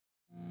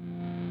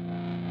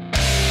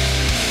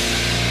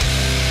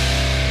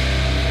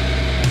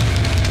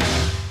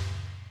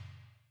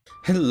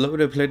Hello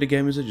there,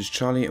 PLAYtheGAME, it is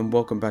Charlie and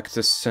welcome back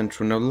to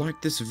Central. Now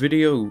like this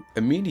video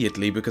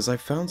immediately because I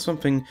found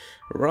something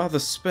rather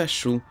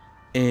special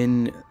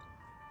in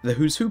the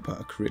Who's Who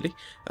perk, really.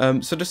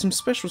 So there's some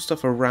special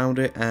stuff around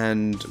it,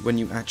 and when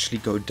you actually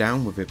go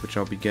down with it, which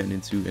I'll be getting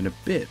into in a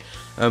bit.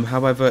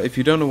 However, if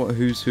you don't know what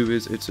Who's Who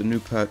is, it's a new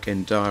perk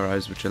in Dire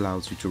Eyes which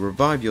allows you to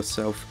revive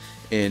yourself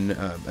in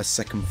a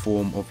second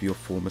form of your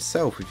former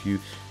self, if you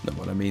know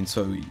what I mean.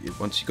 So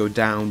once you go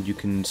down, you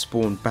can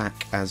spawn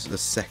back as the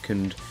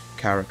second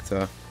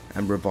character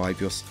and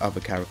revive your other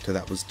character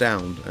that was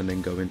down, and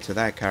then go into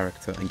that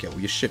character and get all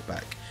your shit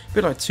back. A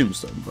bit like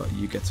Tombstone, but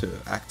you get to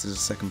act as a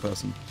second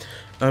person.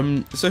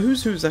 So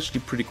Who's Who is actually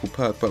a pretty cool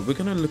perk, but we're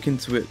going to look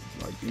into it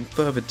like in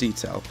further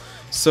detail.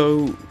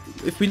 So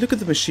if we look at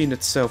the machine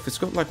itself, it's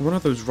got like one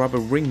of those rubber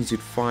rings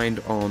you'd find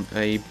on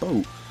a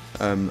boat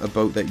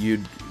that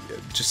you'd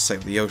just sail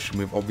the ocean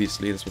with.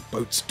 Obviously that's what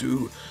boats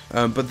do,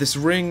 but this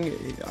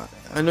ring,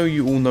 I know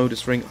you all know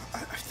this ring.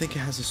 I think it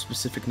has a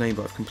specific name,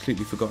 but I've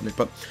completely forgotten it.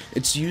 But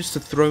it's used to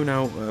thrown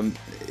out.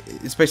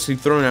 It's basically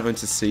thrown out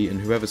into sea, and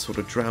whoever's sort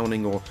of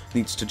drowning or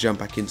needs to jump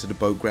back into the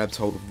boat grabs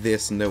hold of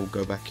this, and they'll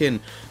go back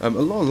in. A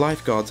lot of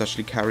lifeguards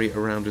actually carry it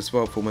around as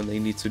well for when they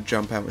need to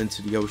jump out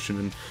into the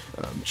ocean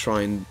and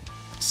try and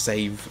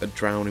save a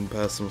drowning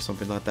person or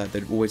something like that.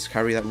 They'd always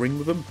carry that ring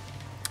with them.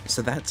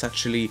 So that's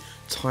actually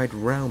tied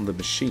round the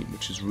machine,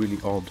 which is really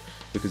odd,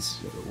 because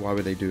why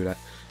would they do that?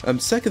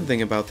 Second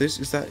thing about this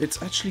is that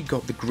it's actually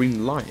got the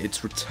green light.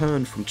 It's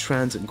returned from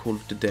transit and Call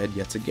of the Dead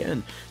yet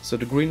again. So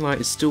the green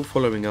light is still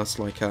following us,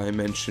 like I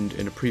mentioned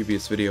in a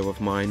previous video of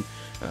mine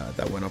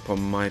that went up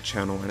on my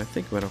channel, and I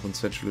think it went up on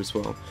Central as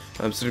well.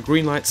 So the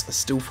green lights are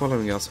still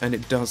following us, and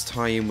it does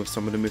tie in with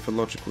some of the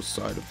mythological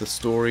side of the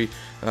story,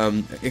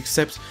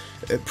 except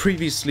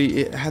previously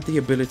it had the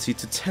ability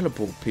to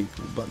teleport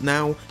people, but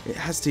now it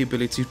has the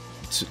ability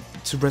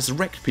to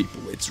resurrect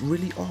people. It's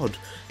really odd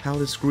how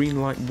this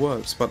green light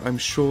works, but I'm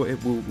sure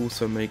it will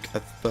also make a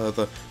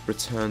further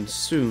return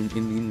soon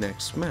in the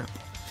next map.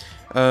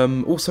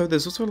 Also,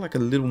 there's also like a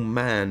little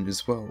man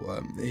as well.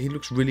 He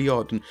looks really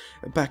odd, and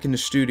back in the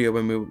studio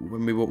when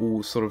we were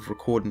all sort of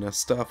recording our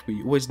stuff,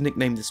 we always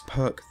nicknamed this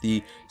perk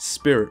the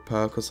Spirit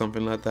perk or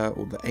something like that,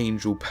 or the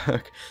Angel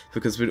perk,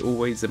 because we'd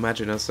always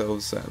imagine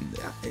ourselves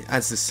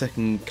as the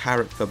second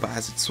character, but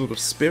as its sort of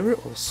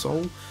spirit or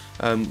soul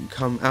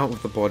come out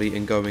of the body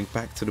and going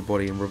back to the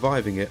body and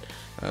reviving it.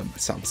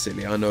 It sounds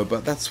silly, I know,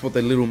 but that's what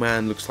the little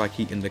man looks like.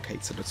 He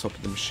indicates at the top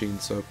of the machine,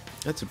 so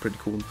that's a pretty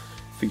cool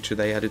feature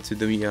they added to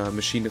the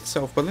machine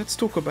itself. But let's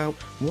talk about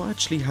what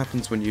actually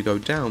happens when you go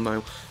down.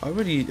 Now, I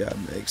already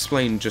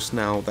explained just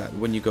now that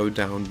when you go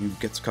down, you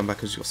get to come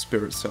back as your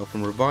spirit self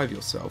and revive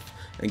yourself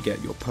and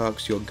get your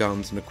perks, your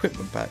guns and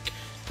equipment back.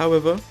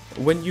 However,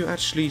 when you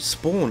actually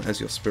spawn as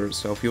your spirit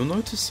self, you'll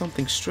notice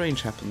something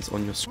strange happens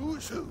on your screen.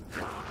 Who's who?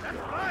 That's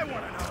what I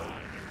want to know.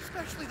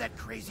 Especially that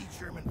crazy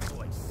German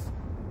voice.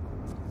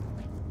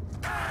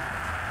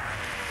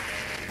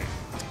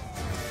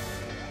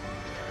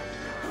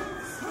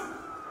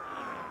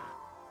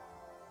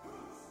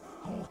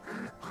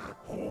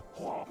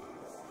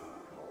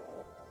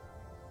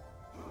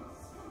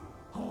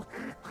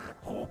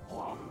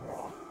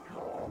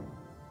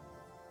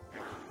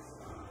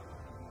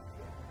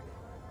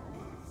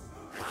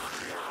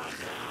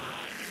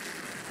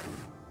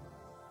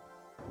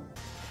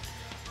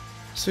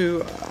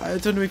 So, I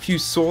don't know if you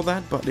saw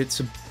that, but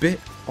it's a bit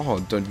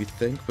odd, don't you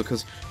think?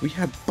 Because we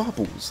had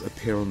bubbles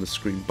appear on the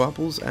screen,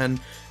 bubbles, and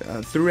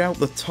throughout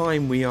the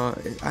time we are,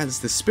 as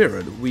the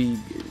spirit, we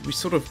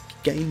sort of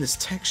gain this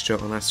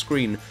texture on our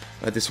screen,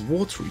 this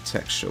watery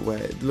texture,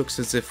 where it looks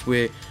as if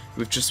we've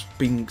just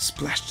been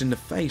splashed in the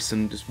face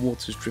and this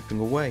water's dripping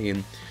away,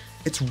 and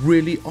it's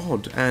really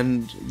odd,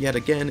 and yet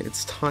again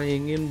it's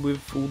tying in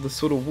with all the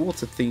sort of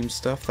water theme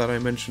stuff that I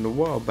mentioned a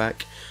while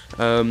back.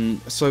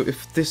 So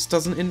if this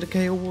doesn't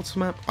indicate a water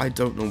map, I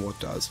don't know what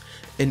does.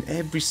 In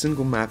every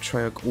single map,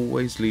 Treyarch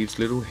always leaves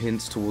little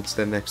hints towards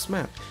their next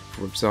map.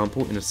 For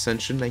example, in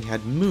Ascension they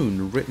had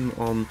Moon written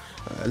on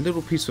a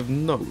little piece of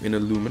note in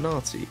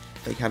Illuminati.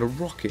 They had a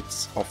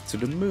rocket off to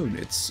the moon.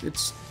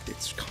 It's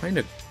kind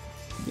of,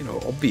 you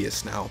know,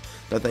 obvious now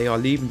that they are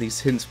leaving these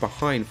hints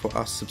behind for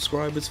us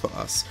subscribers, for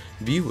us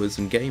viewers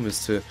and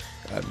gamers to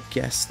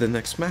guess the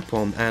next map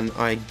on. And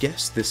I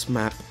guessed this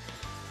map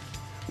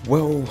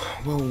well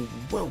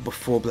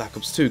before Black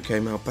Ops 2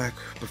 came out, back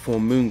before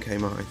Moon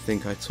came out. I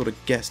think I sort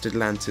of guessed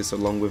Atlantis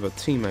along with a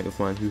teammate of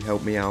mine who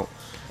helped me out,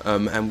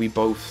 and we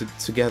both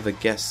together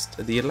guessed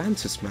the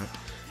Atlantis map.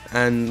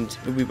 And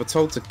we were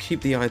told to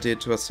keep the idea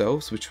to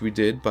ourselves, which we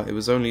did, but it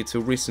was only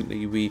until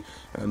recently we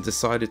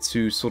decided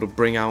to sort of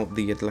bring out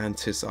the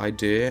Atlantis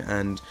idea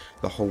and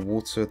the whole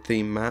water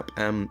theme map,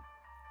 and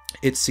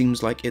it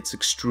seems like it's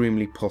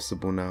extremely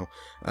possible now.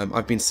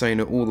 I've been saying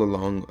it all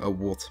along, a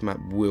water map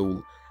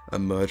will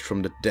emerge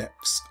from the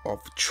depths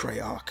of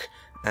Treyarch,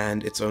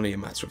 and it's only a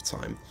matter of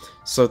time.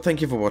 So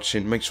thank you for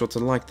watching. Make sure to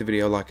like the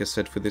video, like I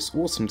said, for this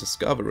awesome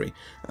discovery.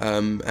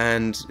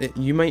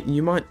 You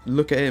might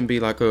look at it and be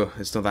like, oh,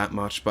 it's not that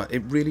much, but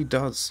it really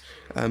does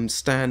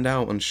stand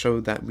out and show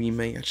that we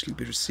may actually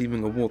be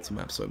receiving a water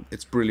map. So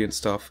it's brilliant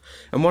stuff.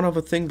 And one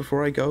other thing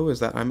before I go is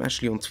that I'm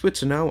actually on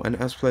Twitter now, and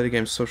as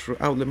PLAYtheGAME's social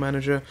outlet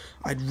manager,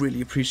 I'd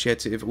really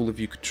appreciate it if all of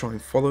you could try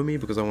and follow me,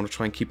 because I want to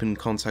try and keep in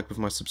contact with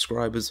my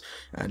subscribers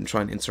and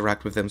try and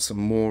interact with them some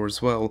more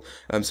as well.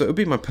 So it'll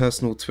be my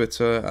personal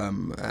Twitter,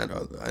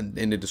 and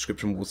in the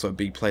description will also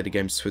be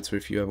PLAYtheGAME's Twitter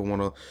if you ever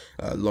want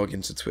to log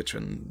into Twitter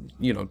and,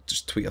 you know,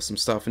 just tweet us some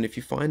stuff. And if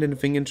you find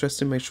anything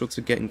interesting, make sure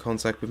to get in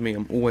contact with me.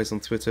 I'm always on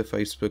Twitter,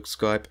 Facebook,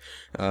 Skype.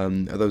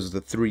 Those are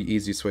the 3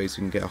 easiest ways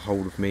you can get a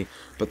hold of me.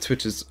 But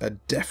Twitter's a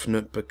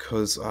definite,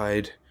 because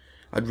I'd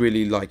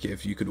really like it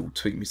if you could all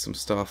tweet me some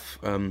stuff.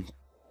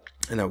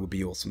 And that would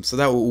be awesome. So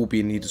that will all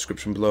be in the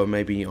description below,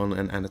 maybe on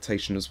an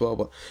annotation as well.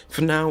 But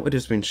for now, it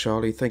has been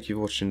Charlie. Thank you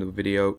for watching the video.